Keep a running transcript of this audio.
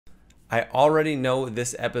I already know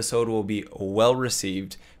this episode will be well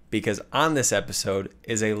received because on this episode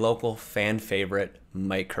is a local fan favorite,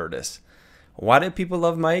 Mike Curtis. Why do people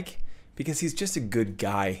love Mike? Because he's just a good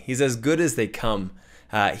guy. He's as good as they come.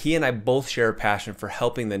 He and I both share a passion for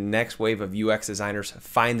helping the next wave of UX designers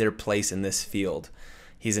find their place in this field.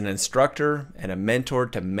 He's an instructor and a mentor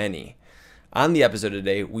to many. On the episode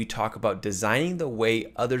today, we talk about designing the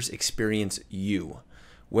way others experience you.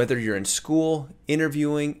 Whether you're in school,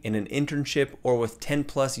 interviewing, in an internship, or with 10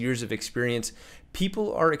 plus years of experience,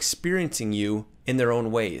 people are experiencing you in their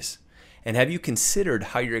own ways. And have you considered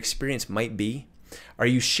how your experience might be? Are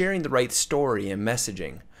you sharing the right story and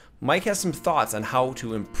messaging? Mike has some thoughts on how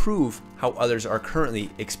to improve how others are currently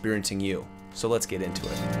experiencing you. So let's get into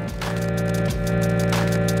it.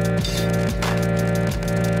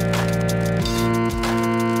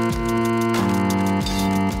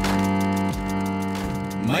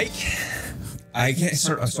 Mike, I can't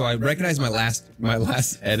start. So I recognize my last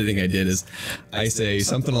editing I did is I say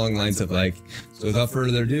something along the lines of like, so without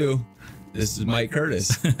further ado, this is Mike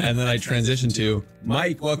Curtis. And then I transition to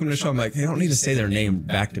Mike, welcome to the show. I'm like, they don't need to say their name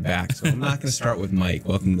back to back. So I'm not going to start with Mike,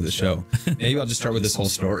 welcome to the show. Maybe I'll just start with this whole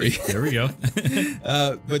story. There we go.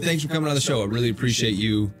 But thanks for coming on the show. I really appreciate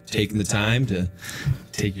you taking the time to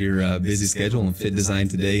take your busy schedule and fit design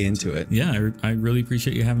today into it. Yeah, I really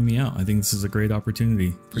appreciate you having me out. I think this is a great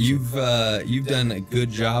opportunity. You've done a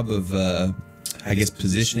good job of I guess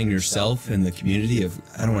positioning yourself in the community of,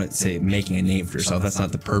 I don't want to say making a name for yourself. That's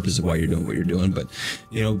not the purpose of why you're doing what you're doing, but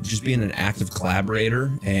just being an active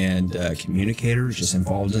collaborator and communicator, just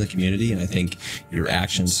involved in the community. And I think your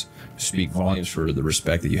actions speak volumes for the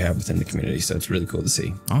respect that you have within the community. So it's really cool to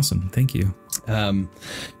see. Awesome. Thank you.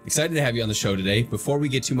 Excited to have you on the show today. Before we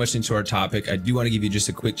get too much into our topic, I do want to give you just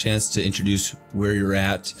a quick chance to introduce where you're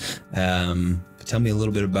at. Tell me a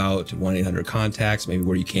little bit about 1-800-CONTACTS, maybe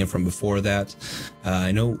where you came from before that.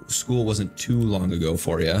 I know school wasn't too long ago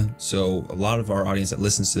for you, so a lot of our audience that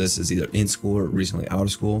listens to this is either in school or recently out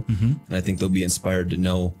of school, and I think they'll be inspired to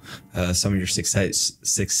know some of your success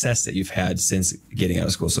that you've had since getting out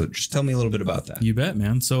of school. So just tell me a little bit about that. You bet,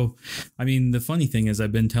 man. So, I mean, the funny thing is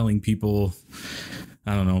I've been telling people,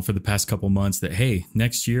 I don't know, for the past couple months that, hey,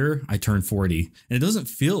 next year I turn 40. And it doesn't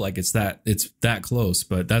feel like it's that close,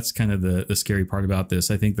 but that's kind of the scary part about this.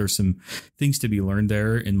 I think there's some things to be learned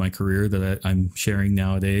there in my career that I'm sharing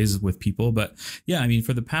nowadays with people. But yeah, I mean,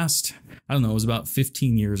 for the past, I don't know, it was about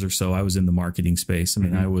 15 years or so, I was in the marketing space. I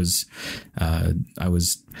mean, I was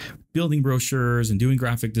building brochures and doing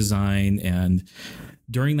graphic design, and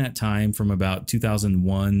during that time, from about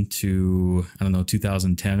 2001 to, I don't know,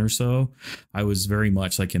 2010 or so, I was very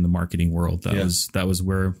much like in the marketing world. That was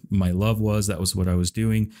where my love was. That was what I was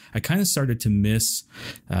doing. I kind of started to miss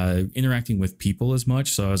interacting with people as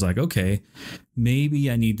much. So I was like, okay,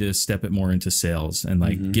 maybe I need to step it more into sales and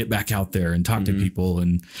like get back out there and talk to people.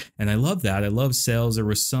 And I love that. I love sales. There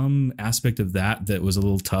was some aspect of that was a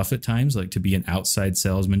little tough at times, like to be an outside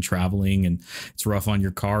salesman traveling, and it's rough on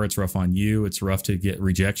your car. It's rough on you. It's rough to get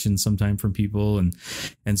rejection sometime from people. And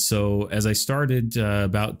so as I started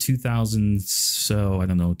about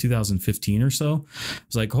 2015 or so, I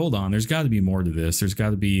was like, hold on, there's got to be more to this. There's got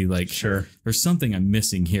to be like, sure, there's something I'm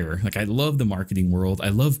missing here. Like, I love the marketing world. I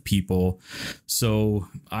love people. So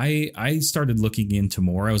I started looking into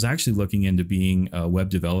more. I was actually looking into being a web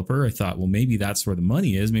developer. I thought, well, maybe that's where the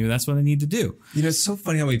money is. Maybe that's what I need to do. It's so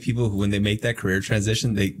funny how many people, when they make that career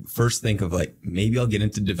transition, they first think of like, maybe I'll get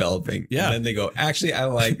into developing. Yeah. And then they go, actually, I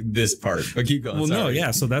like this part. But keep going. Well, sorry. no,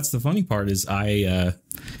 yeah. So that's the funny part is I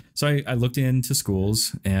looked into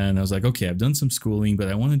schools and I was like, okay, I've done some schooling, but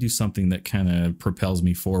I want to do something that kind of propels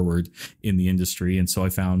me forward in the industry. And so I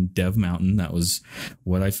found Dev Mountain. That was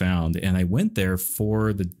what I found. And I went there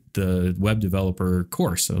for the web developer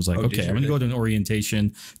course. I was like, okay, I'm going to go to an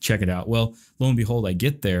orientation, check it out. Well, lo and behold, I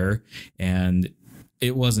get there and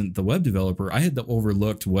it wasn't the web developer. I had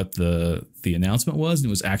overlooked what the announcement was, and it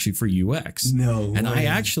was actually for UX. No. And I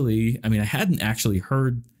hadn't actually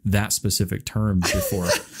heard that specific term before.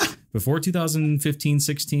 Before 2015,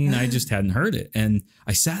 16, I just hadn't heard it. And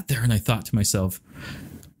I sat there and I thought to myself,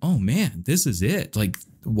 oh man, this is it. Like,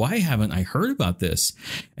 why haven't I heard about this?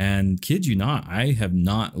 And kid you not, I have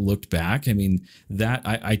not looked back. I mean, that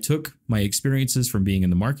I took my experiences from being in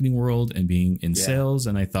the marketing world and being in sales,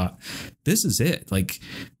 and I thought, this is it. Like,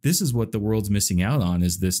 this is what the world's missing out on,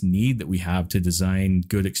 is this need that we have to design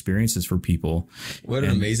good experiences for people. What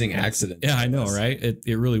an amazing accident. Yeah, I know, right?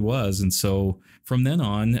 It really was. And so from then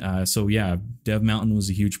on, Dev Mountain was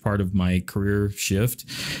a huge part of my career shift.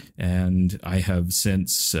 And I have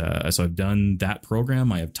since, so I've done that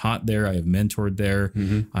program. I have taught there. I have mentored there.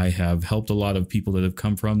 I have helped a lot of people that have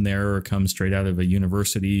come from there or come straight out of a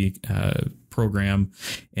university program,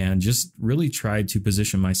 and just really tried to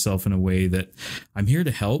position myself in a way that I'm here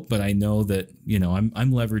to help, but I know that,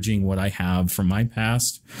 I'm leveraging what I have from my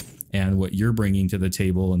past and what you're bringing to the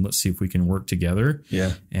table, and let's see if we can work together.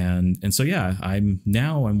 Yeah. And so,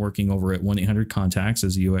 I'm working over at 1-800-CONTACTS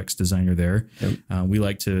as a UX designer there. Yep.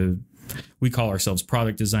 We call ourselves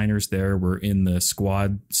product designers there. We're in the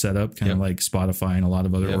squad setup, kind of like Spotify and a lot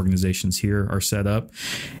of other organizations here are set up.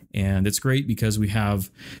 And it's great because we have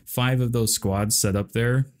 5 of those squads set up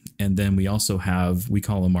there. And then we also have, we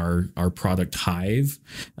call them our product hive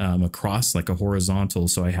across like a horizontal.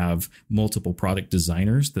 So I have multiple product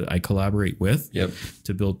designers that I collaborate with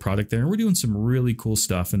to build product there. And we're doing some really cool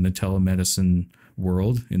stuff in the telemedicine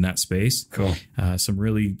world in that space. Cool. Some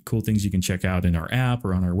really cool things you can check out in our app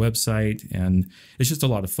or on our website. And it's just a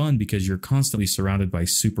lot of fun because you're constantly surrounded by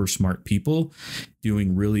super smart people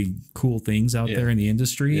doing really cool things out there in the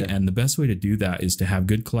industry. Yeah. And the best way to do that is to have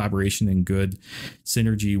good collaboration and good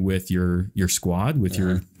synergy with your squad, with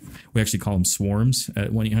we actually call them swarms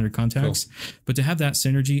at 1-800-CONTACTS, but to have that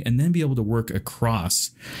synergy and then be able to work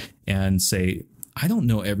across and say, I don't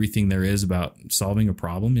know everything there is about solving a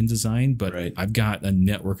problem in design, but I've got a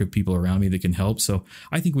network of people around me that can help. So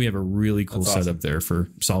I think we have a really cool setup there for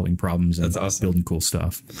solving problems and building cool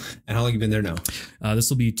stuff. And how long have you been there now? This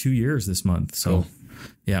will be 2 years this month. So cool.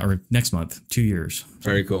 Yeah, or next month, 2 years.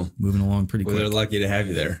 Very cool. Moving along pretty quick. Well, they're lucky to have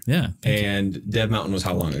you there. Yeah. And Dev Mountain was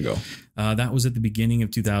how long ago? That was at the beginning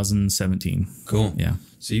of 2017. Cool. Yeah.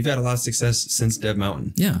 So you've had a lot of success since Dev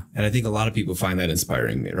Mountain. Yeah. And I think a lot of people find that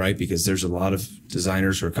inspiring, right? Because there's a lot of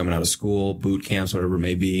designers who are coming out of school, boot camps, whatever it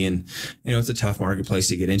may be. And, it's a tough marketplace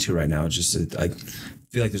to get into right now. It's just, I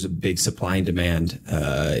feel like there's a big supply and demand.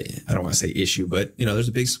 I don't want to say issue, but, there's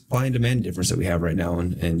a big supply and demand difference that we have right now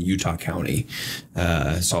in Utah County,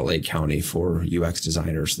 Salt Lake County for UX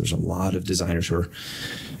designers. There's a lot of designers who are,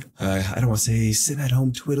 I don't want to say sitting at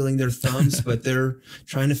home twiddling their thumbs, but they're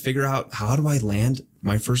trying to figure out, how do I land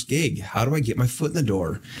my first gig? How do I get my foot in the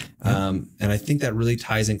door? And I think that really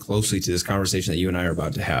ties in closely to this conversation that you and I are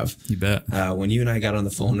about to have. You bet. When you and I got on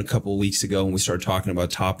the phone a couple of weeks ago and we started talking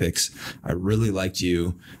about topics, I really liked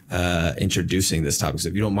you introducing this topic. So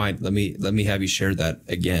if you don't mind, let me have you share that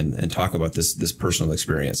again and talk about this personal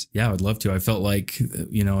experience. Yeah, I would love to. I felt like,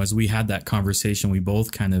 as we had that conversation, we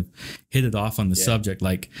both kind of hit it off on the subject.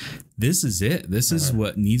 Like, this is it. This is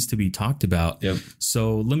what needs to be talked about. Yep.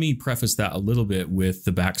 So let me preface that a little bit with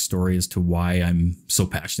the backstory as to why I'm so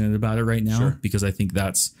passionate about it right now, because I think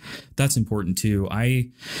that's important too.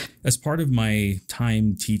 As part of my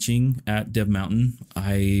time teaching at Dev Mountain,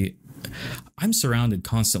 I'm surrounded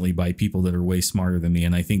constantly by people that are way smarter than me,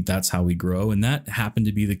 and I think that's how we grow. And that happened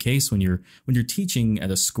to be the case when you're teaching at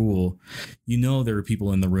a school. There are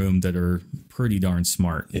people in the room that are pretty darn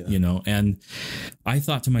smart. And I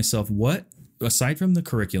thought to myself, what, aside from the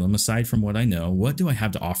curriculum, aside from what I know, what do I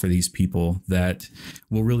have to offer these people that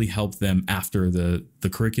will really help them after the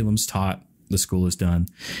curriculum's taught, the school is done?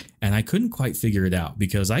 And I couldn't quite figure it out,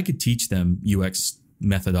 because I could teach them UX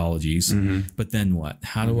methodologies, but then what?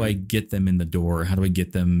 How do I get them in the door? How do I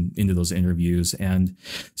get them into those interviews? And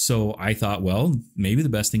so I thought, well, maybe the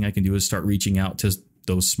best thing I can do is start reaching out to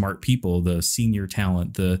those smart people, the senior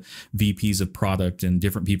talent, the VPs of product, and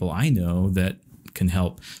different people I know that can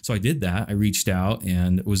help. So I did that. I reached out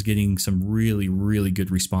and was getting some really, really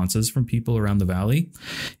good responses from people around the Valley.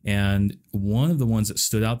 And one of the ones that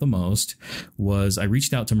stood out the most was I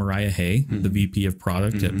reached out to Mariah Hay, the VP of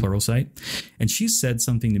product at Pluralsight. And she said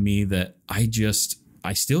something to me that I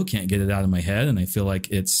still can't get it out of my head. And I feel like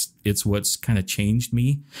it's what's kind of changed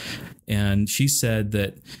me. And she said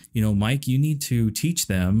that, Mike, you need to teach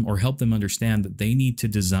them or help them understand that they need to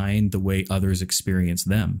design the way others experience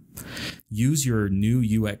them. Use your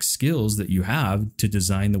new UX skills that you have to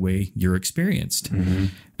design the way you're experienced.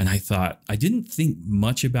 And I thought, I didn't think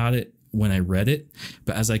much about it when I read it,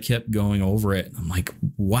 but as I kept going over it, I'm like,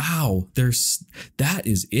 wow, that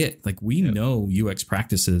is it. Like, we know UX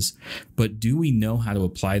practices, but do we know how to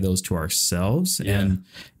apply those to ourselves and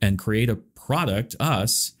create a product,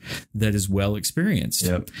 us, that is well experienced?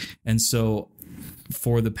 And so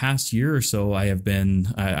for the past year or so, I have been,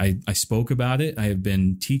 I spoke about it. I have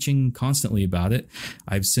been teaching constantly about it.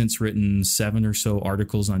 I've since written 7 or so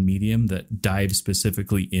articles on Medium that dive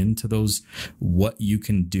specifically into those, what you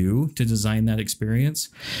can do to design that experience.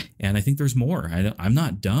 And I think there's more. I'm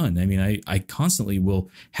not done. I mean, I constantly will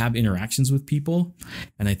have interactions with people,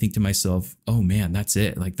 and I think to myself, oh man, that's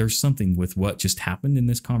it. Like there's something with what just happened in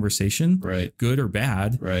this conversation, right, good or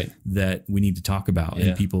bad, right, that we need to talk about.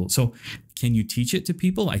 And people, so can you teach it to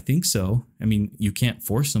people? I think so. I mean, you can't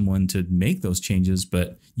force someone to make those changes,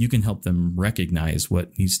 but you can help them recognize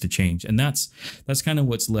what needs to change. And that's kind of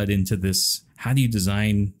what's led into this. How do you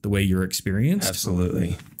design the way you're experienced?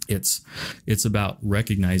 Absolutely. It's about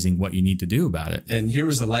recognizing what you need to do about it. And here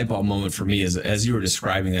was the light bulb moment for me as you were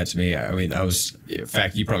describing that to me. I mean, in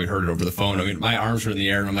fact, you probably heard it over the phone. I mean, my arms were in the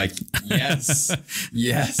air and I'm like, yes,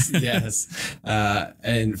 yes.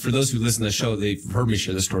 And for those who listen to the show, they've heard me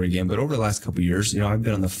share the story again. But over the last couple of years, I've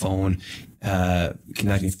been on the phone,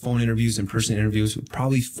 conducting phone interviews, in-person interviews with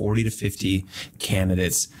probably 40 to 50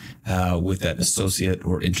 candidates, with that associate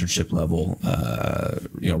or internship level,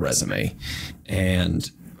 resume.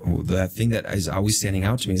 And the thing that is always standing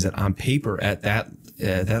out to me is that on paper at that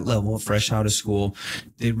level, fresh out of school,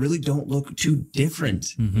 they really don't look too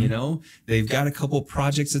different. Mm-hmm. They've got a couple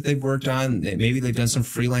projects that they've worked on. Maybe they've done some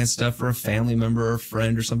freelance stuff for a family member or a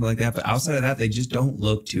friend or something like that. But outside of that, they just don't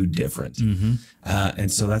look too different. Mm-hmm.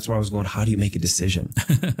 And so that's where I was going, how do you make a decision?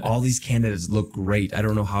 All these candidates look great. I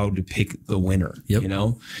don't know how to pick the winner,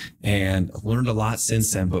 and I've learned a lot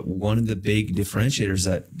since then. But one of the big differentiators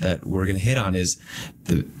that we're going to hit on is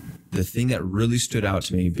the thing that really stood out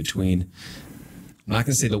to me between, I'm not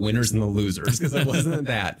going to say the winners and the losers because it wasn't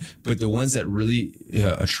that, but the ones that really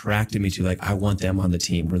attracted me to, like, I want them on the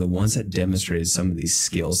team, were the ones that demonstrated some of these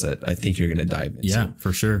skills that I think you're going to dive into. Yeah,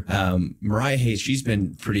 for sure. Mariah Hayes, she's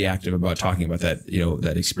been pretty active about talking about that,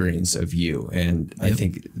 that experience of you. And I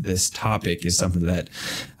think this topic is something that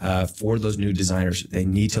for those new designers, they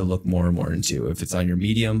need to look more and more into. If it's on your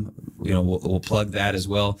Medium, we'll plug that as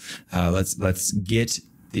well. Let's get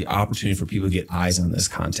the opportunity for people to get eyes on this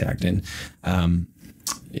contact. And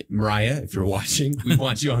Mariah, if you're watching, we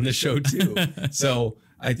want you on the show too. So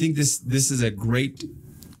I think this is a great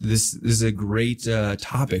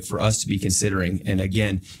topic for us to be considering. And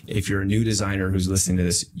again, if you're a new designer who's listening to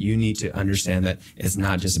this, you need to understand that it's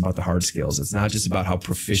not just about the hard skills. It's not just about how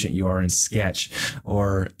proficient you are in Sketch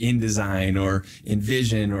or InDesign or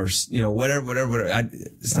InVision or whatever.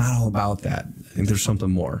 It's not all about that. I think there's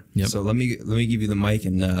something more. Yep. So let me give you the mic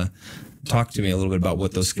and talk to me a little bit about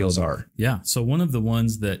what those skills are. Yeah. So like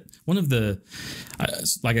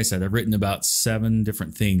I said, I've written about 7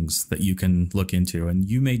 different things that you can look into. And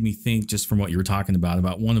you made me think, just from what you were talking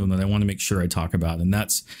about one of them that I want to make sure I talk about. And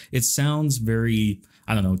it sounds very,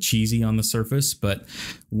 I don't know, cheesy on the surface, but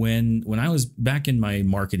when I was back in my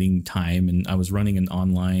marketing time and I was running an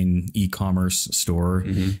online e-commerce store,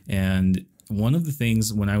 and one of the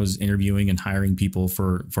things when I was interviewing and hiring people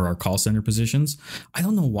for our call center positions, I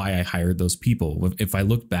don't know why I hired those people. If I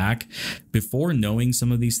look back, before knowing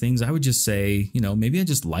some of these things, I would just say, maybe I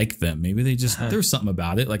just like them. Maybe they just, there's something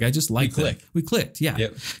about it. Like I just like them. We clicked. Yeah.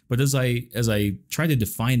 Yep. But as I tried to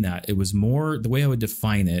define that, it was more, the way I would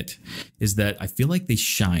define it is that I feel like they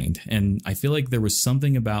shined. And I feel like there was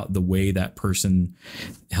something about the way that person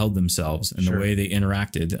held themselves and the way they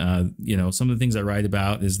interacted. Some of the things I write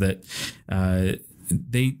about is that,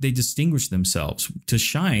 they distinguish themselves. To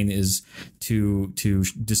shine is to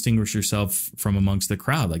distinguish yourself from amongst the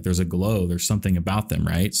crowd. Like there's a glow, there's something about them,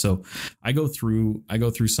 right? So I go through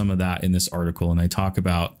some of that in this article, and I talk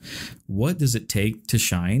about what does it take to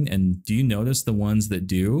shine, and do you notice the ones that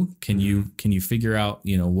do? Can you figure out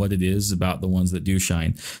what it is about the ones that do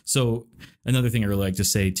shine? So another thing I really like to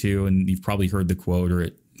say too, and you've probably heard the quote, or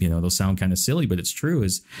they'll sound kind of silly, but it's true,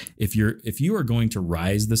 is if you are going to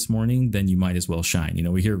rise this morning, then you might as well shine.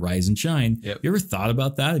 We hear rise and shine. Yep. You ever thought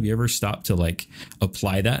about that? Have you ever stopped to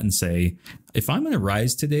apply that and say, if I'm going to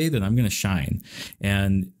rise today, then I'm going to shine?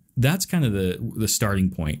 And that's kind of the starting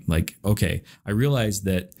point. Like, okay, I realize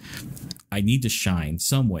that I need to shine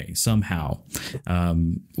some way, somehow.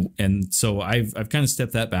 And so I've kind of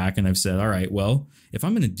stepped that back and I've said, all right, well, if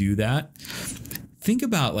I'm going to do that, think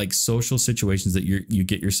about social situations that you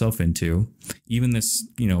get yourself into, even this,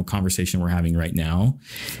 conversation we're having right now.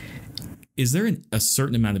 Is there a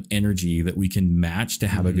certain amount of energy that we can match to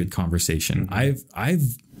have a good conversation? I've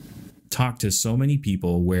talked to so many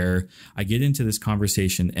people where I get into this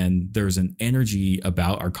conversation and there's an energy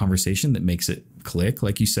about our conversation that makes it click,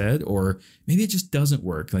 like you said, or maybe it just doesn't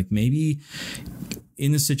work. Like maybe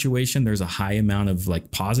in the situation, there's a high amount of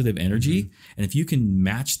positive energy. And if you can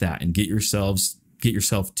match that and get yourselves get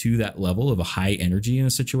yourself to that level of a high energy in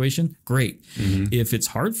a situation, great. If it's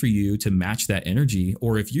hard for you to match that energy,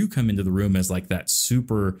 or if you come into the room as like that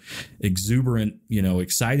super exuberant,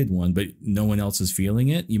 excited one, but no one else is feeling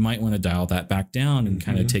it, you might want to dial that back down and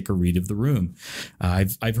kind of take a read of the room.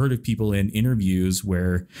 I've heard of people in interviews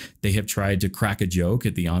where they have tried to crack a joke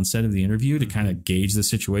at the onset of the interview to kind of gauge the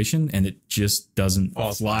situation, and it just doesn't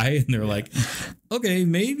fly. And they're like, okay,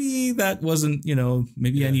 maybe that wasn't,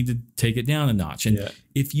 maybe I need to take it down a notch. And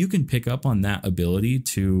if you can pick up on that ability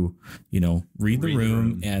to, read the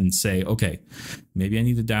room and say, okay, maybe I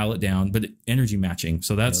need to dial it down, but energy matching.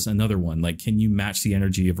 So that's another one. Like, can you match the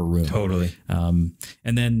energy of a room? Totally. And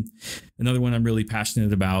then another one I'm really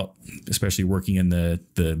passionate about, especially working in the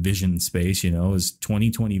vision space, is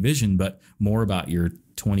 2020 vision, but more about your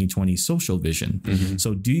 2020 social vision.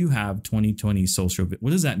 So do you have 2020 social?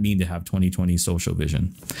 What does that mean to have 2020 social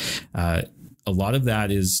vision? A lot of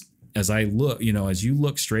that is, as I look, as you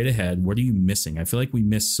look straight ahead, what are you missing? I feel like we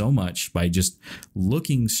miss so much by just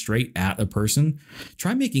looking straight at a person.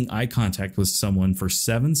 Try making eye contact with someone for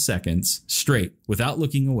 7 seconds straight without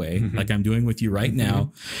looking away, like I'm doing with you right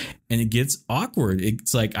now. And it gets awkward.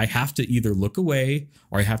 It's like I have to either look away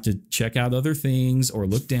or I have to check out other things or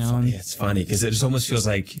look down. It's funny because it just almost feels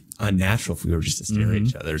like unnatural if we were just to stare at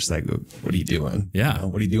each other. It's like, what are you doing? Yeah.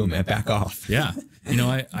 What are you doing, man? Back off. Yeah.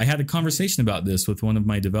 I had a conversation about this with one of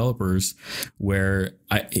my developers where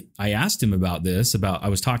I asked him about this, I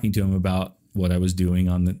was talking to him about what I was doing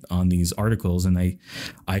on these articles. And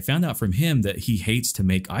I found out from him that he hates to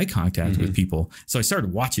make eye contact with people. So I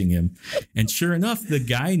started watching him, and sure enough, the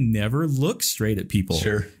guy never looks straight at people.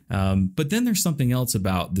 Sure. But then there's something else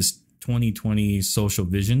about this 2020 social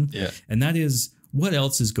vision. Yeah. And that is, what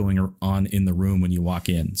else is going on in the room when you walk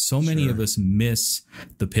in? So many of us miss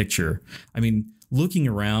the picture. I mean, looking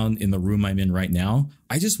around in the room I'm in right now,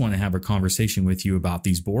 I just want to have a conversation with you about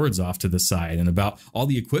these boards off to the side and about all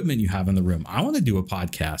the equipment you have in the room. I want to do a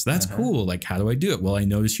podcast. That's cool. Like, how do I do it? Well, I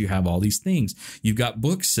notice you have all these things. You've got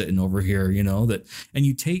books sitting over here, and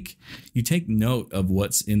you take note of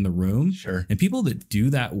what's in the room. Sure. And people that do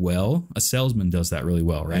that well, a salesman does that really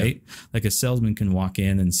well, right? Yeah. Like a salesman can walk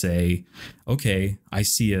in and say, okay, I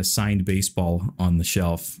see a signed baseball on the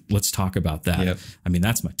shelf. Let's talk about that. Yep. I mean,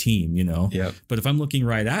 that's my team, Yep. But if I'm looking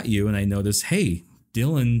right at you and I notice, hey,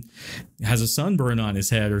 Dylan has a sunburn on his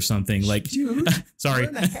head or something, like, dude, sorry,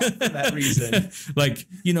 for that reason. Like,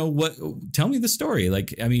 what, tell me the story.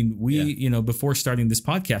 Like, I mean, we, before starting this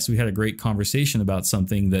podcast, we had a great conversation about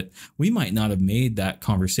something that we might not have made that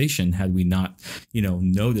conversation had we not,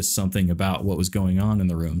 noticed something about what was going on in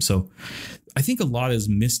the room. So I think a lot is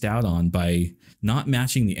missed out on by not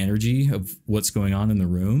matching the energy of what's going on in the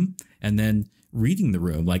room, and then reading the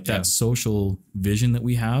room, like that social vision that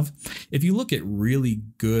we have. If you look at really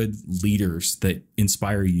good leaders that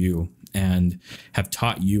inspire you and have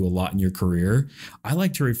taught you a lot in your career, I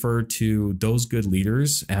like to refer to those good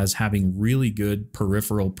leaders as having really good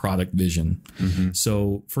peripheral product vision.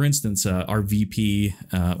 So for instance, our VP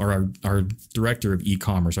or our director of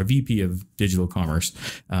e-commerce, our VP of digital commerce,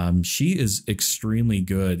 she is extremely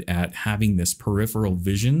good at having this peripheral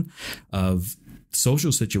vision of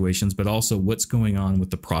social situations, but also what's going on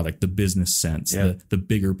with the product, the business sense, the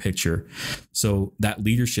bigger picture. So that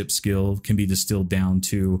leadership skill can be distilled down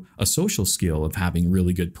to a social skill of having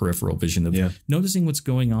really good peripheral vision of noticing what's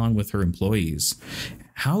going on with her employees.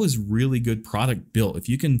 How is really good product built? If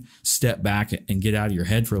you can step back and get out of your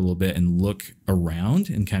head for a little bit and look around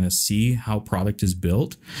and kind of see how product is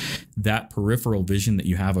built, that peripheral vision that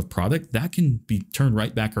you have of product, that can be turned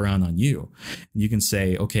right back around on you. And you can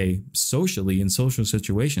say, okay, socially, in social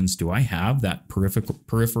situations, do I have that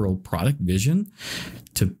peripheral product vision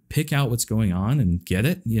to pick out what's going on and get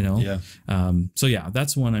it? So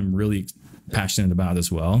that's one I'm really passionate about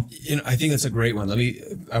as well. I think that's a great one.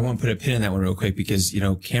 I want to put a pin in that one real quick because,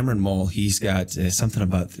 Cameron Mull, he's got something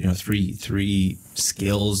about, three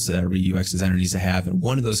skills that every UX designer needs to have. And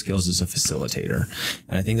one of those skills is a facilitator.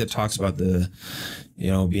 And I think that talks about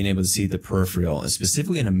being able to see the peripheral, and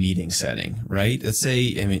specifically in a meeting setting, right? Let's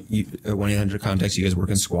say, at 1-800-CONTACTS, you guys work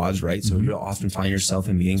in squads, right? So you'll often find yourself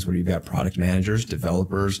in meetings where you've got product managers,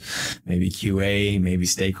 developers, maybe QA, maybe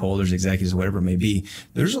stakeholders, executives, whatever it may be.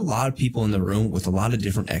 There's a lot of people in the room with a lot of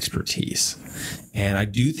different expertise. And I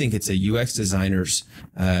do think it's a UX designer's,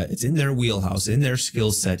 it's in their wheelhouse, in their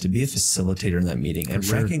skill set to be a facilitator in that meeting and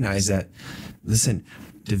recognize that, listen,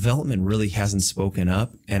 development really hasn't spoken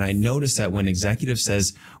up. And I noticed that when executive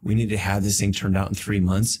says we need to have this thing turned out in 3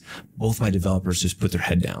 months, both my developers just put their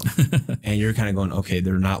head down. And you're kind of going, okay,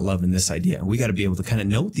 they're not loving this idea. We got to be able to kind of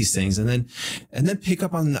note these things and then pick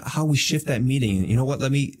up on how we shift that meeting. You know what?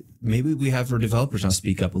 Maybe we have our developers now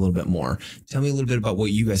speak up a little bit more. Tell me a little bit about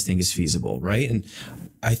what you guys think is feasible, right? And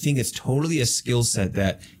I think it's totally a skill set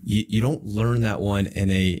that you don't learn that one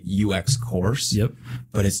in a UX course. Yep.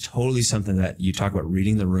 But it's totally something that you talk about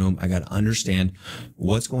reading the room. I got to understand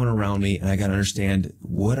what's going around me, and I got to understand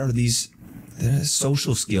what are these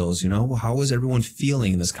social skills, how is everyone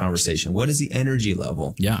feeling in this conversation? What is the energy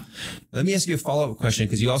level? Yeah. Let me ask you a follow-up question,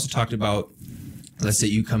 because you also talked about, let's say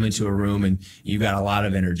you come into a room and you've got a lot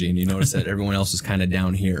of energy and you notice that everyone else is kind of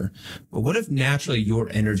down here. But what if naturally your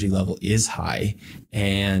energy level is high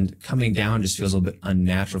and coming down just feels a little bit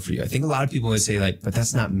unnatural for you? I think a lot of people would say but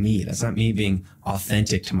that's not me. That's not me being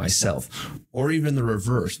authentic to myself. Or even the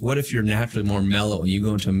reverse. What if you're naturally more mellow and you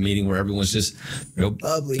go into a meeting where everyone's just real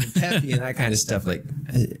bubbly and peppy and that kind of stuff?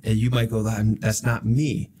 And you might go, that's not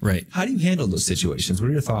me. Right. How do you handle those situations?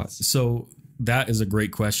 What are your thoughts? So that is a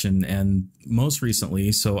great question. And most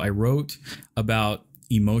recently, I wrote about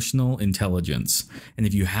emotional intelligence. And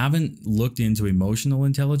if you haven't looked into emotional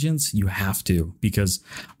intelligence, you have to, because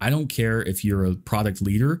I don't care if you're a product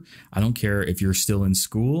leader. I don't care if you're still in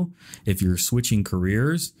school, if you're switching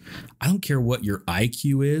careers. I don't care what your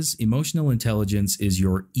IQ is. Emotional intelligence is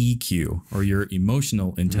your EQ, or your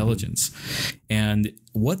emotional intelligence. And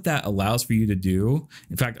what that allows for you to do,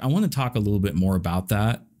 in fact, I want to talk a little bit more about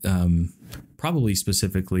that. Probably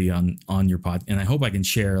specifically on your pod. And I hope I can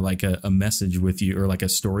share a message with you, or a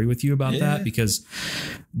story with you about that, because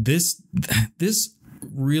this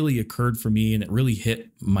really occurred for me, and it really hit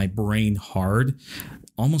my brain hard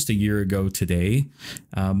almost a year ago today.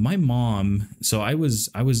 My mom, I was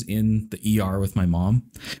in the ER with my mom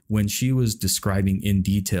when she was describing in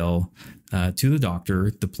detail to the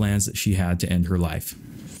doctor the plans that she had to end her life.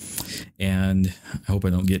 And I hope I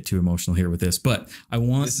don't get too emotional here with this, but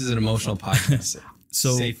this is an emotional podcast.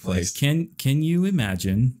 So safe place. Can you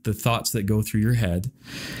imagine the thoughts that go through your head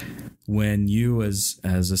when you as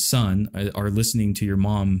a son are listening to your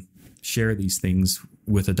mom share these things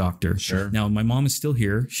with a doctor? Sure. Now, my mom is still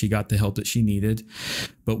here. She got the help that she needed.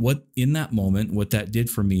 But what that did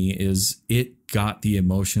for me is it got the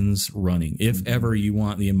emotions running. If ever you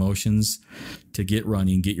want the emotions to get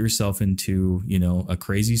running, get yourself into, a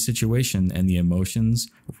crazy situation, and the emotions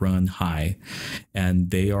run high and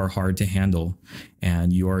they are hard to handle,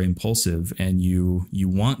 and you are impulsive, and you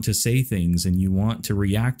want to say things, and you want to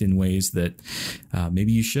react in ways that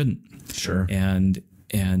maybe you shouldn't. Sure. And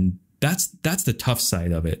that's the tough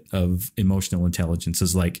side of it, of emotional intelligence,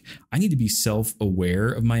 is I need to be self-aware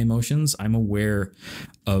of my emotions. I'm aware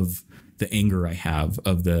of the anger I have,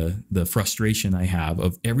 of the frustration I have,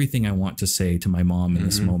 of everything I want to say to my mom in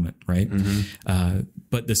this moment, right?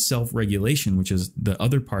 But the self-regulation, which is the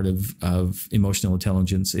other part of emotional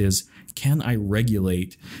intelligence, is, can I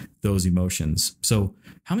regulate those emotions? So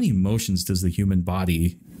how many emotions does the human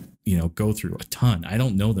body go through? A ton. I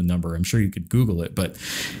don't know the number. I'm sure you could Google it, but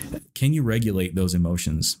can you regulate those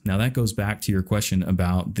emotions? Now that goes back to your question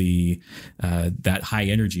about that high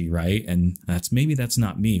energy, right? And that's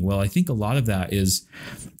not me. Well, I think a lot of that is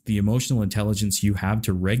the emotional intelligence you have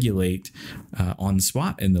to regulate on the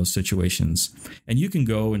spot in those situations. And you can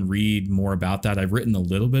go and read more about that. I've written a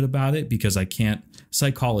little bit about it because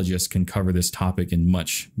psychologists can cover this topic in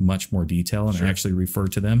much, much more detail, and I actually refer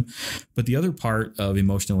to them. But the other part of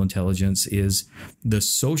emotional intelligence is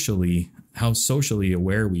how socially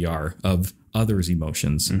aware we are of others'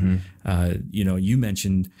 emotions. You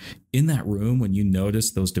mentioned in that room when you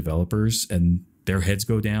notice those developers and their heads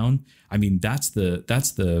go down. I mean, that's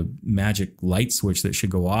the magic light switch that should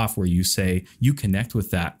go off, where you say you connect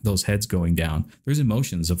with those heads going down. There's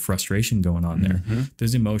emotions of frustration going on there.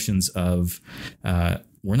 There's emotions of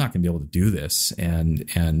we're not going to be able to do this,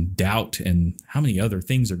 and doubt, and how many other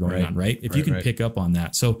things are going on, right? If you can pick up on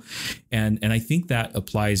that. So, and I think that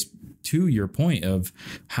applies to your point of,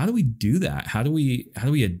 how do we do that? How do we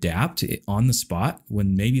adapt on the spot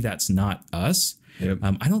when maybe that's not us? Yep.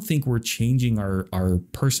 I don't think we're changing our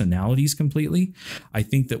personalities completely. I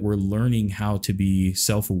think that we're learning how to be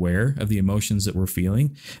self-aware of the emotions that we're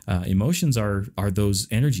feeling. Emotions are those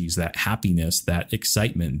energies, that happiness, that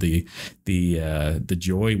excitement, the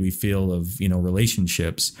joy we feel of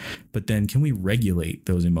relationships. But then, can we regulate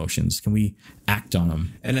those emotions? Can we act on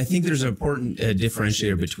them? And I think there's an important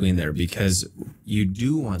differentiator between there, because you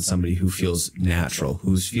do want somebody who feels natural,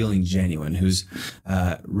 who's feeling genuine, who's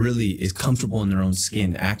really is comfortable in their own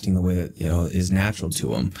skin, acting the way that is natural to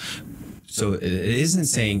them. So it isn't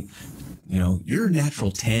saying, you're a natural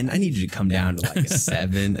 10. I need you to come down to like a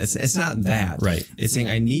 7. It's not that. Right. It's saying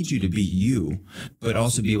I need you to be you, but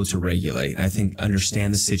also be able to regulate. I think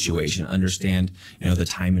understand the situation, understand, the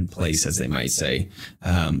time and place, as they might say.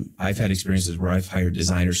 I've had experiences where I've hired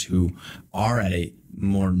designers who are at a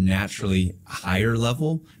more naturally higher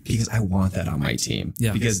level because I want that on my team.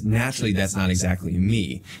 Yeah. Because naturally that's not exactly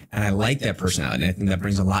me. And I like that personality. And I think that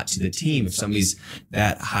brings a lot to the team. If somebody's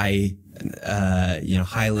that high,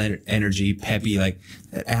 high energy, peppy, like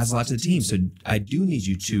that adds a lot to the team. So I do need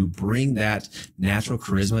you to bring that natural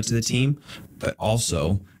charisma to the team, but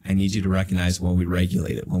also I need you to recognize when we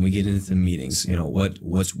regulate it, when we get into the meetings,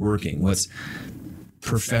 what's working, what's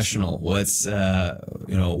professional, what's,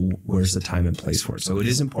 where's the time and place for it. So it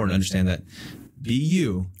is important to understand that. Be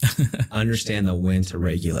you, understand the when to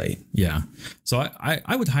regulate. Yeah. So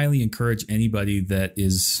I would highly encourage anybody that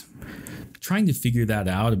is trying to figure that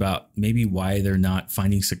out about maybe why they're not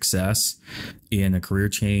finding success in a career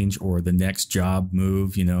change or the next job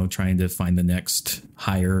move, trying to find the next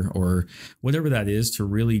hire or whatever that is, to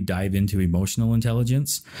really dive into emotional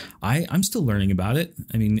intelligence. I'm still learning about it.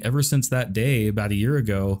 I mean, ever since that day about a year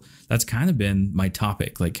ago, that's kind of been my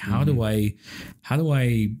topic. Like, how do I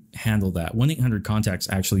handle that? 1-800-CONTACTS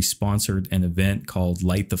actually sponsored an event called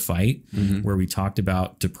Light the Fight, where we talked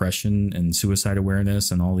about depression and suicide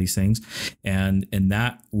awareness and all these things. And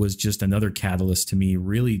that was just another catalyst to me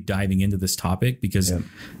really diving into this topic, because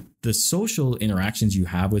the social interactions you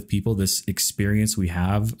have with people, this experience we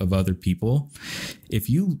have of other people, if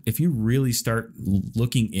you really start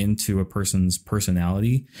looking into a person's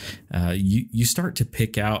personality, you start to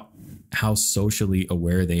pick out how socially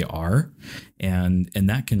aware they are, and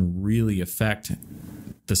that can really affect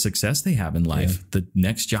the success they have in life, the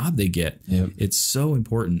next job they get. It's so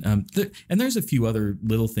important. And there's a few other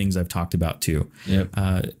little things I've talked about too.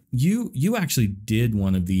 You actually did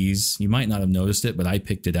one of these. You might not have noticed it, but I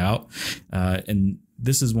picked it out. And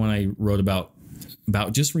this is one I wrote about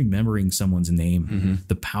just remembering someone's name,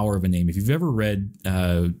 the power of a name. If you've ever read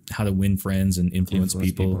How to Win Friends and Influence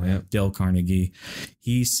People, Dale Carnegie,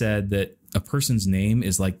 he said that a person's name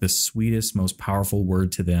is like the sweetest, most powerful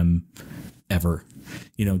word to them ever.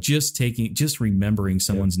 Just remembering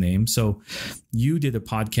someone's name. So you did a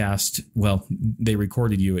podcast. Well, they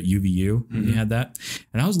recorded you at UVU. You had that.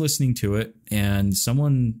 And I was listening to it, and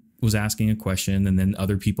someone was asking a question, and then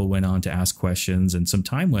other people went on to ask questions, and some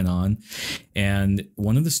time went on, and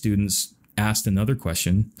one of the students asked another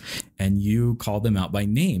question, and you called them out by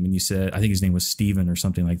name, and you said, I think his name was Steven or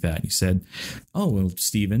something like that. And you said, oh, well,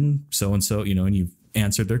 Steven, so-and-so, and you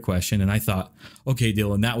answered their question. And I thought, okay,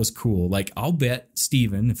 Dylan, that was cool. Like, I'll bet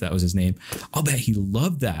Steven, if that was his name, I'll bet he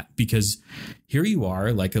loved that, because here you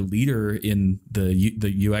are, like a leader in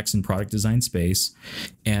the UX and product design space,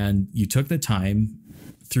 and you took the time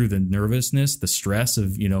through the nervousness, the stress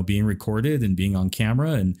of, being recorded and being on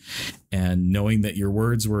camera, and knowing that your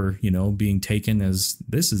words were, being taken as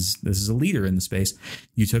this is a leader in the space.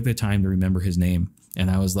 You took the time to remember his name. And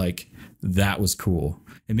I was like, that was cool.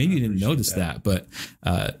 And maybe you didn't notice that, but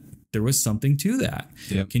there was something to that.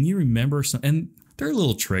 Can you remember some? And there are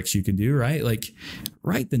little tricks you can do, right? Like,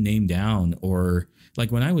 write the name down, or like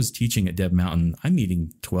when I was teaching at Dev Mountain, I'm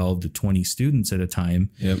meeting 12 to 20 students at a time.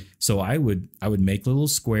 So I would make little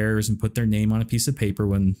squares and put their name on a piece of paper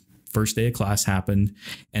when first day of class happened.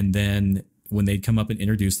 And then when they'd come up and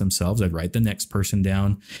introduce themselves, I'd write the next person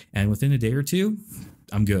down. And within a day or two,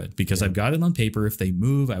 I'm good, because I've got it on paper. If they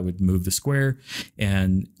move, I would move the square.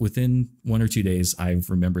 And within 1 or 2 days, I've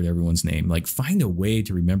remembered everyone's name. Like, find a way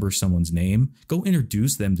to remember someone's name. Go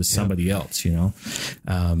introduce them to somebody else,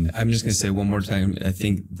 I'm just going to say one more time, I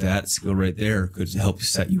think that skill right there could help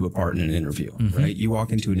set you apart in an interview, right? You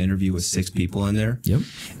walk into an interview with 6 people in there.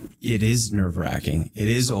 It is nerve-wracking. It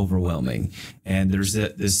is overwhelming. And there's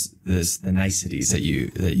the niceties that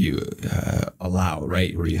you allow,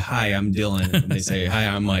 right? Where hi, I'm Dylan. And they say, hi,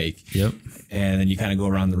 I'm Mike. And then you kind of go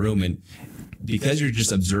around the room, and because you're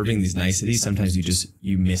just observing these niceties, sometimes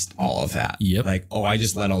you missed all of that. Like, oh, I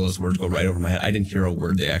just let all those words go right over my head. I didn't hear a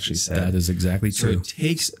word they actually said. That is exactly true. So it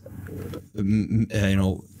takes,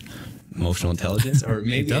 emotional intelligence, or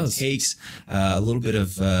maybe it takes a little bit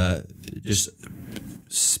of just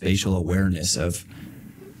spatial awareness of,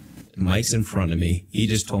 Mike's in front of me. He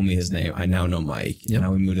just told me his name. I now know Mike.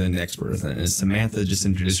 Now we move to the next person. And Samantha just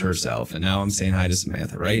introduced herself, and now I'm saying hi to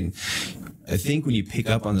Samantha, right? And I think when you pick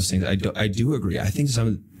up on those things, I do agree. I think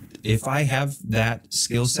if I have that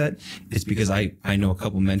skill set, it's because I know a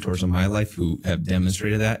couple mentors in my life who have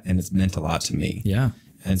demonstrated that, and it's meant a lot to me.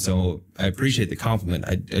 And so I appreciate the compliment.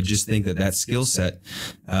 I just think that skill set,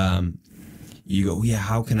 you go, yeah,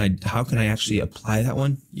 how can I actually apply that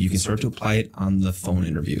one? You can start to apply it on the phone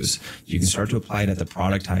interviews. You can start to apply it at the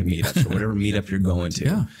product time meetups or whatever meetup you're going to.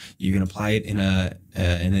 Yeah. You can apply it in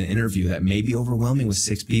an interview that may be overwhelming with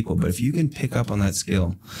 6 people, but if you can pick up on that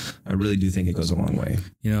skill, I really do think it goes a long way.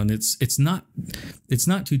 You know, and it's not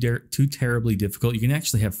too terribly difficult. You can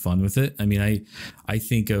actually have fun with it. I mean, I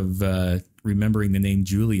think of remembering the name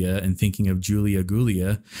Julia and thinking of Julia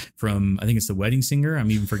Gulia from, I think it's The Wedding Singer. I'm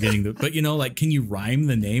even forgetting but you know, like, can you rhyme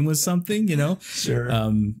the name with something, you know?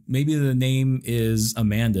 Sure. Maybe the name is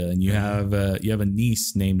Amanda and you have a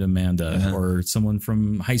niece named Amanda, or someone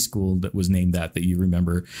from high school that was named that you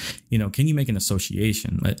remember. You know, can you make an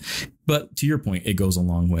association? But to your point, it goes a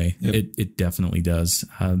long way. Yep. It definitely does.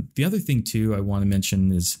 The other thing too, I want to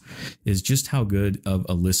mention is just how good of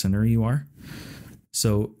a listener you are.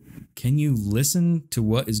 So can you listen to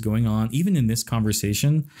what is going on, even in this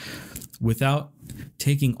conversation, without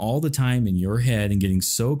taking all the time in your head and getting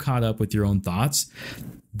so caught up with your own thoughts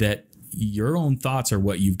that your own thoughts are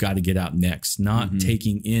what you've got to get out next, not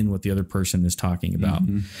taking in what the other person is talking about.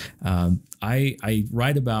 I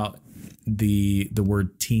write about the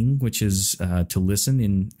word ting, which is to listen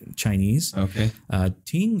in Chinese. Okay.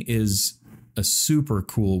 Ting is a super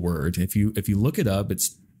cool word. If you look it up,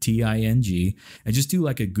 it's TING, and just do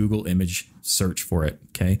like a Google image search for it.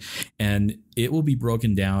 Okay. And it will be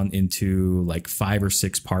broken down into like 5 or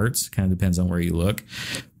 6 parts. Kind of depends on where you look.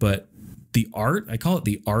 But I call it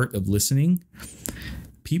the art of listening.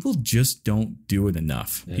 People just don't do it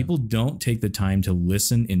enough. Yeah. People don't take the time to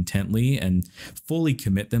listen intently and fully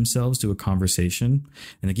commit themselves to a conversation.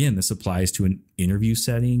 And again, this applies to an interview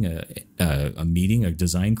setting, a meeting, a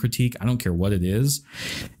design critique. I don't care what it is.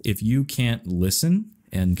 If you can't listen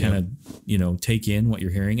and kind of, you know, take in what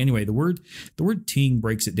you're hearing. Anyway, the word ting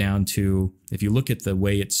breaks it down to, if you look at the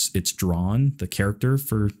way it's drawn, the character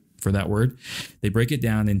for that word, they break it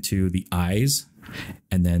down into the eyes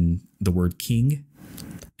and then the word king.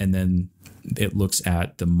 And then it looks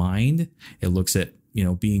at the mind. It looks at, you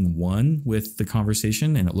know, being one with the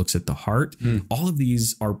conversation, and it looks at the heart. All of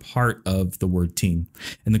these are part of the word ting.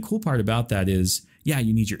 And the cool part about that is, yeah,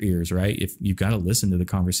 you need your ears, right? If you've got to listen to the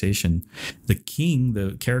conversation. The king,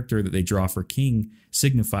 the character that they draw for king,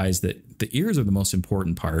 signifies that the ears are the most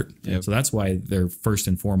important part. Yep. So that's why they're first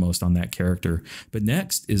and foremost on that character. But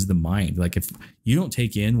next is the mind. Like, if you don't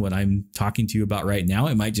take in what I'm talking to you about right now,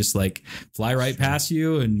 it might just like fly right past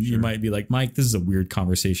you, and you might be like, Mike, this is a weird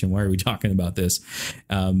conversation. Why are we talking about this?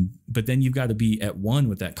 But then you've got to be at one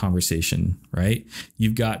with that conversation, right?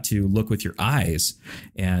 You've got to look with your eyes.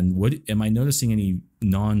 And what am I noticing? Any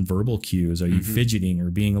non-verbal cues? Are you fidgeting or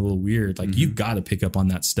being a little weird? Like, you've got to pick up on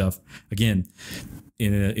that stuff. Again,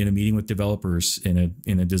 in a meeting with developers, in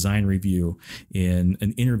a design review, in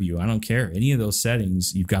an interview, I don't care. Any of those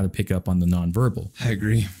settings, you've got to pick up on the nonverbal. I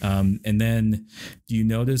agree. And then do you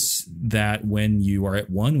notice that when you are at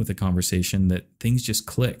one with a conversation, that things just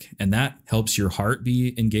click, and that helps your heart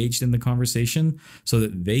be engaged in the conversation so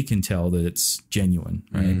that they can tell that it's genuine,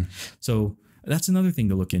 right? So that's another thing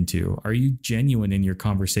to look into. Are you genuine in your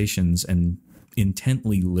conversations and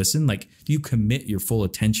intently listen? Like, do you commit your full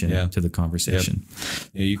attention to the conversation?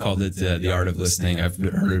 You called it the art of listening. I've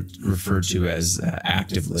heard it referred to as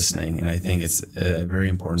active listening, and I think it's a very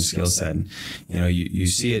important skill set. And, you know, you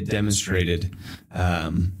see it demonstrated.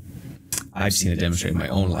 I've seen it demonstrated in my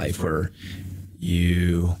own life, where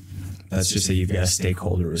let's just say you've got a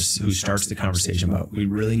stakeholder who starts the conversation about, we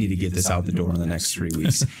really need to get this out the door in the next 3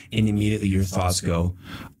 weeks. And immediately your thoughts go,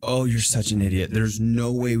 oh, you're such an idiot. There's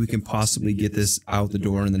no way we can possibly get this out the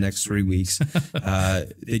door in the next 3 weeks.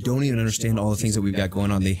 They don't even understand all the things that we've got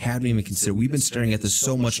going on. They haven't even considered. We've been staring at this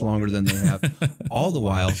so much longer than they have. All the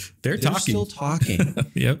while, they're still talking.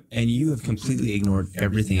 Yep. And you have completely ignored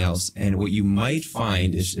everything else. And what you might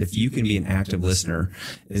find is, if you can be an active listener,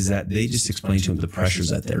 is that they just explain to them the pressures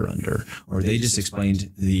that they're under, or they just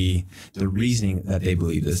explained the reasoning that they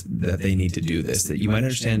believe this, that they need to do this, that you might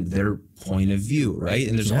understand their point of view, right?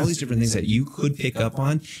 And there's all these different things that you could pick up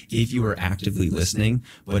on if you were actively listening,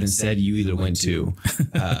 but instead you either went to,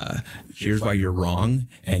 here's why you're wrong,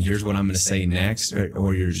 and here's what I'm going to say next,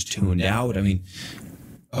 or you're just tuned out. I mean,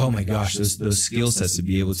 oh my gosh, those skill sets to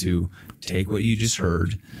be able to take what you just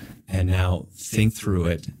heard and now think through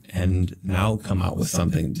it and now come out with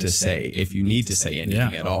something to say, if you need to say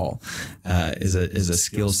anything at all, is a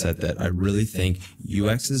skill set that I really think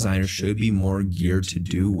UX designers should be more geared to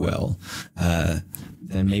do well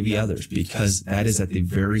than maybe others, because that is at the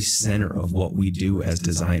very center of what we do as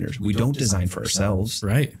designers. We don't design for ourselves.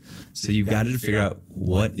 Right. So you've got to figure out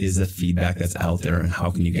what is the feedback that's out there and how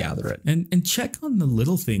can you gather it. And check on the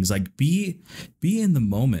little things, like be in the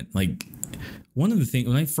moment. Like, one of the things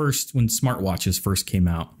when smartwatches first came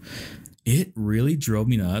out, it really drove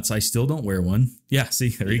me nuts. I still don't wear one. Yeah, see,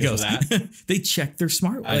 there he goes. They check their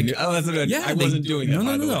smart. Like, I wasn't doing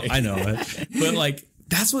that. No. I know it, but like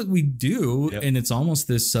that's what we do, and it's almost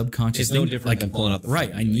this subconscious. It's no different than pulling out the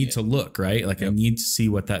right. I need to look right. Like I need to see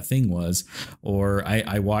what that thing was, or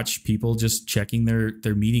I watch people just checking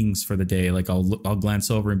their meetings for the day. Like I'll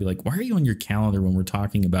glance over and be like, why are you on your calendar when we're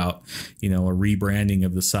talking about a rebranding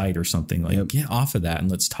of the site or something? Like get off of that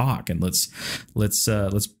and let's talk and let's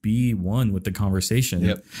be one with the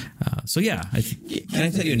conversation. So yeah, can I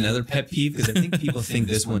tell you another pet peeve? Because I think people think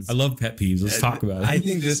this one. I love pet peeves. Let's talk about it. I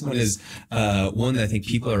think this one is one that I think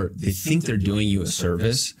they think they're doing you a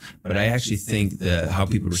service, but I actually think that how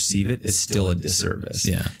people receive it is still a disservice.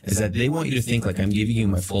 Yeah. Is that they want you to think like I'm giving you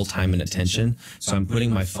my full time and attention, so I'm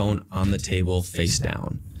putting my phone on the table face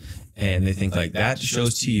down. And they think like that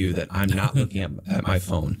shows to you that I'm not looking at my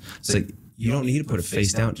phone. It's like, you don't need to put it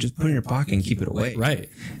face down. Just put it in your pocket and keep it away. Right.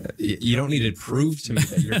 You don't need to prove to me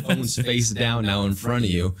that your phone's face down now in front of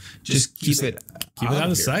you. Just keep it out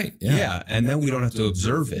of sight. Yeah. And then we don't have to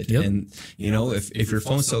observe it. And, if your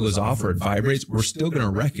phone still goes off or it vibrates, we're still going to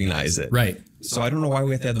recognize it. Right. So I don't know why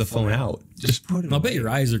we have to have the phone out. Just put it away. I'll bet your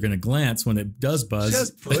eyes are going to glance when it does buzz.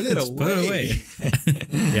 Just put it away. Put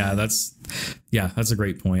it away. That's a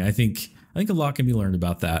great point. I think a lot can be learned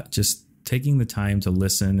about that. Just taking the time to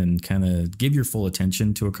listen and kind of give your full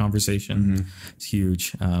attention to a conversation is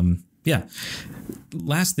huge.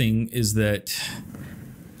 Last thing is that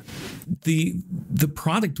the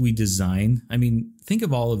product we design, I mean, think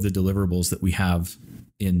of all of the deliverables that we have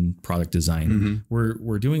in product design.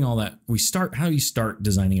 We're doing all that. How do you start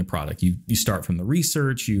designing a product? You start from the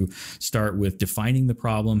research, you start with defining the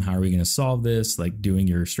problem. How are we going to solve this? Like doing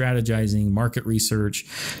your strategizing, market research,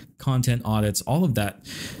 content audits, all of that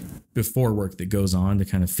before work that goes on to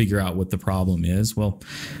kind of figure out what the problem is. Well,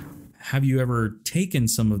 have you ever taken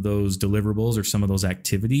some of those deliverables or some of those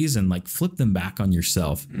activities and like flip them back on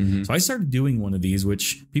yourself? So I started doing one of these,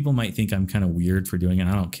 which people might think I'm kind of weird for doing it.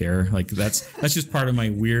 I don't care. Like that's just part of my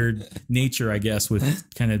weird nature, I guess,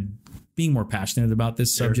 with kind of being more passionate about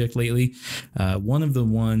this subject lately. One of the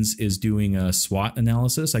ones is doing a SWOT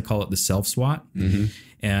analysis. I call it the self SWOT.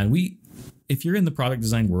 And if you're in the product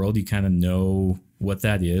design world, you kind of know what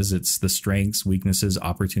that is. It's the strengths, weaknesses,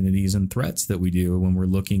 opportunities, and threats that we do when we're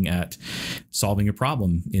looking at solving a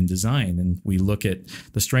problem in design. And we look at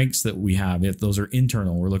the strengths that we have. If those are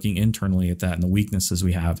internal, we're looking internally at that, and the weaknesses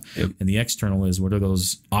we have. And the external is what are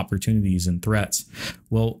those opportunities and threats?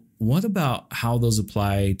 Well, what about how those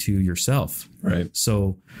apply to yourself? Right.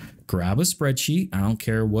 So grab a spreadsheet. I don't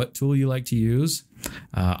care what tool you like to use.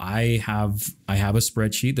 I have a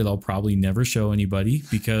spreadsheet that I'll probably never show anybody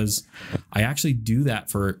because I actually do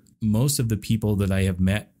that for most of the people that I have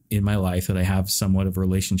met in my life that I have somewhat of a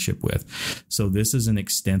relationship with. So this is an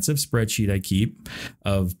extensive spreadsheet I keep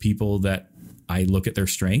of people that I look at their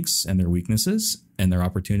strengths and their weaknesses and their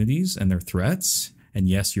opportunities and their threats. And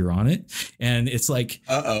yes, you're on it. And it's like,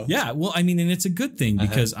 yeah, well, I mean, and it's a good thing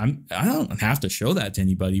because I don't have to show that to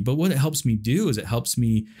anybody, but what it helps me do is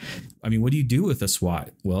what do you do with a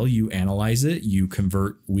SWOT? Well, you analyze it, you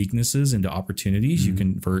convert weaknesses into opportunities, you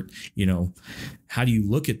convert, how do you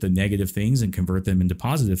look at the negative things and convert them into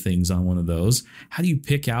positive things on one of those? How do you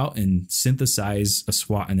pick out and synthesize a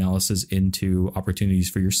SWOT analysis into opportunities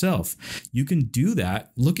for yourself? You can do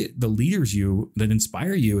that. Look at the leaders that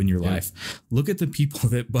inspire you in your life. Look at the people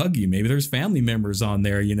that bug you. Maybe there's family members on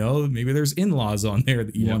there, maybe there's in-laws on there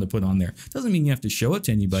that you want to put on there. Doesn't mean you have to show it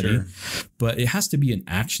to anybody, but it has to be an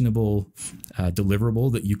actionable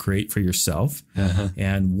deliverable that you create for yourself.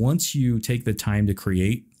 And once you take the time to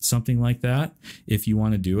create something like that, if you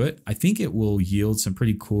want to do it, I think it will yield some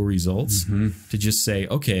pretty cool results to just say,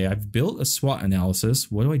 okay, I've built a SWOT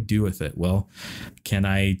analysis. What do I do with it? Well, can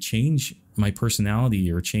I change my personality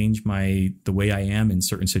or change the way I am in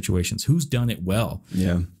certain situations? Who's done it well?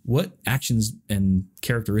 Yeah. What actions and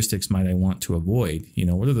characteristics might I want to avoid?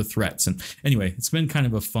 What are the threats? And anyway, it's been kind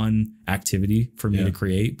of a fun activity for me to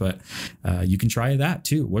create, but you can try that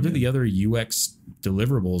too. What are the other UX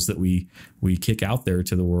deliverables that we kick out there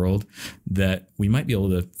to the world that we might be able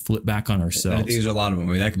to flip back on ourselves? I think there's a lot of them.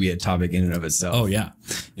 I mean, that could be a topic in and of itself. Oh yeah.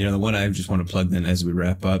 The one I just want to plug then as we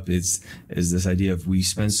wrap up is this idea of we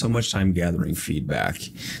spend so much time gathering gathering feedback,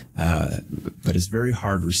 but it's very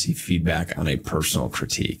hard to receive feedback on a personal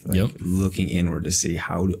critique. Like looking inward to see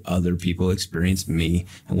how do other people experience me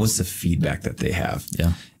and what's the feedback that they have.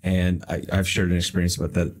 Yeah. And I've shared an experience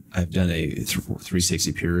about that. I've done a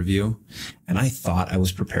 360 peer review, and I thought I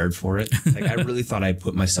was prepared for it. Like I really thought I'd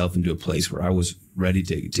put myself into a place where I was ready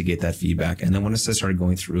to get that feedback. And then when I started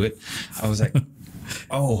going through it, I was like,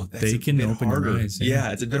 oh, that's they can open harder. your eyes.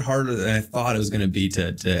 Yeah, it's a bit harder than I thought it was going to be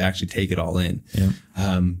to actually take it all in. Yeah.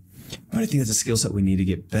 But I think that's a skill set we need to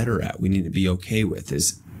get better at. We need to be okay with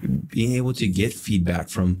is being able to get feedback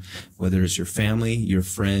from whether it's your family, your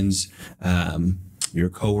friends, your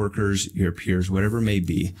coworkers, your peers, whatever it may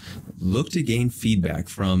be. Look to gain feedback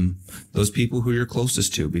from those people who you're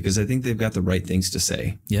closest to, because I think they've got the right things to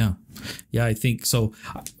say. Yeah. Yeah, I think so.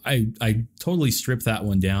 I totally stripped that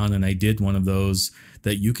one down, and I did one of those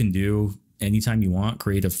that you can do anytime you want.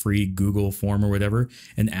 Create a free Google form or whatever,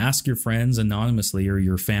 and ask your friends anonymously or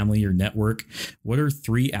your family, your network, what are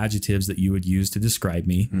 3 adjectives that you would use to describe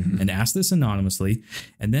me? And ask this anonymously,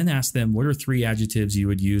 and then ask them, what are 3 adjectives you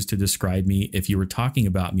would use to describe me if you were talking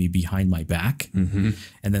about me behind my back? And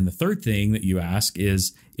then the third thing that you ask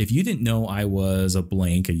is, if you didn't know I was a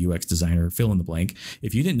blank, a UX designer, fill in the blank,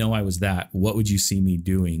 if you didn't know I was that, what would you see me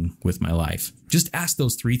doing with my life? Just ask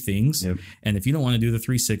those 3 things. And if you don't want to do the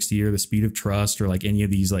 360 or the speed of trust or like any of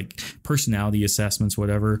these like personality assessments,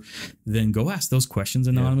 whatever, then go ask those questions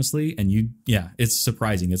anonymously. And it's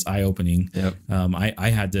surprising. It's eye-opening. I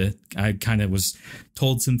kind of was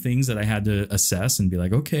told some things that I had to assess and be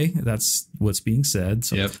like, okay, that's what's being said.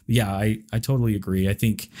 So I totally agree. I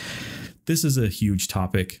think this is a huge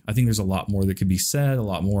topic. I think there's a lot more that could be said, a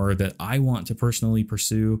lot more that I want to personally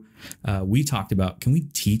pursue. We talked about, can we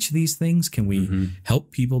teach these things? Can we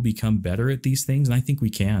help people become better at these things? And I think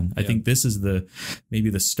we can. I think this is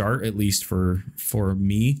maybe the start, at least for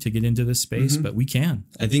me to get into this space, but we can.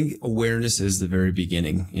 I think awareness is the very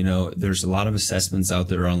beginning. You know, there's a lot of assessments out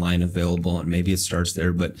there online available, and maybe it starts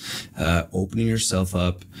there, but opening yourself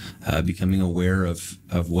up, becoming aware of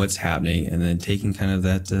what's happening, and then taking kind of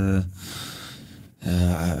that,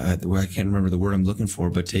 I can't remember the word I'm looking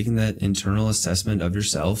for, but taking that internal assessment of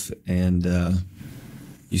yourself, and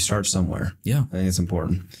you start somewhere. Yeah. I think it's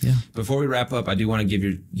important. Yeah. Before we wrap up, I do want to give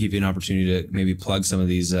you an opportunity to maybe plug some of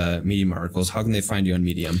these Medium articles. How can they find you on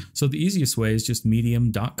Medium? So the easiest way is just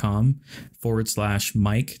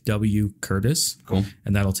medium.com/Mike W. Curtis. Cool.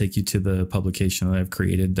 And that'll take you to the publication that I've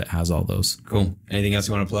created that has all those. Cool. Anything else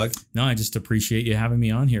you want to plug? No, I just appreciate you having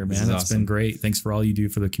me on here, man. It's been great. Thanks for all you do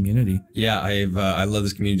for the community. Yeah, I love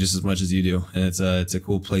this community just as much as you do. And it's a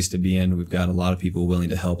cool place to be in. We've got a lot of people willing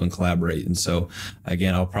to help and collaborate. And so,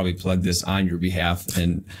 again, I'll probably plug this on your behalf,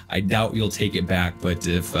 and I doubt you'll take it back. But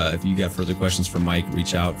if you got further questions from Mike,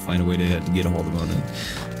 reach out, find a way to get a hold of him.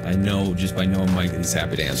 And I know just by knowing Mike that he's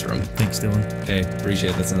happy to answer them. Thanks, Dylan. Okay,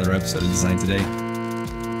 appreciate it. That's another episode of Design Today.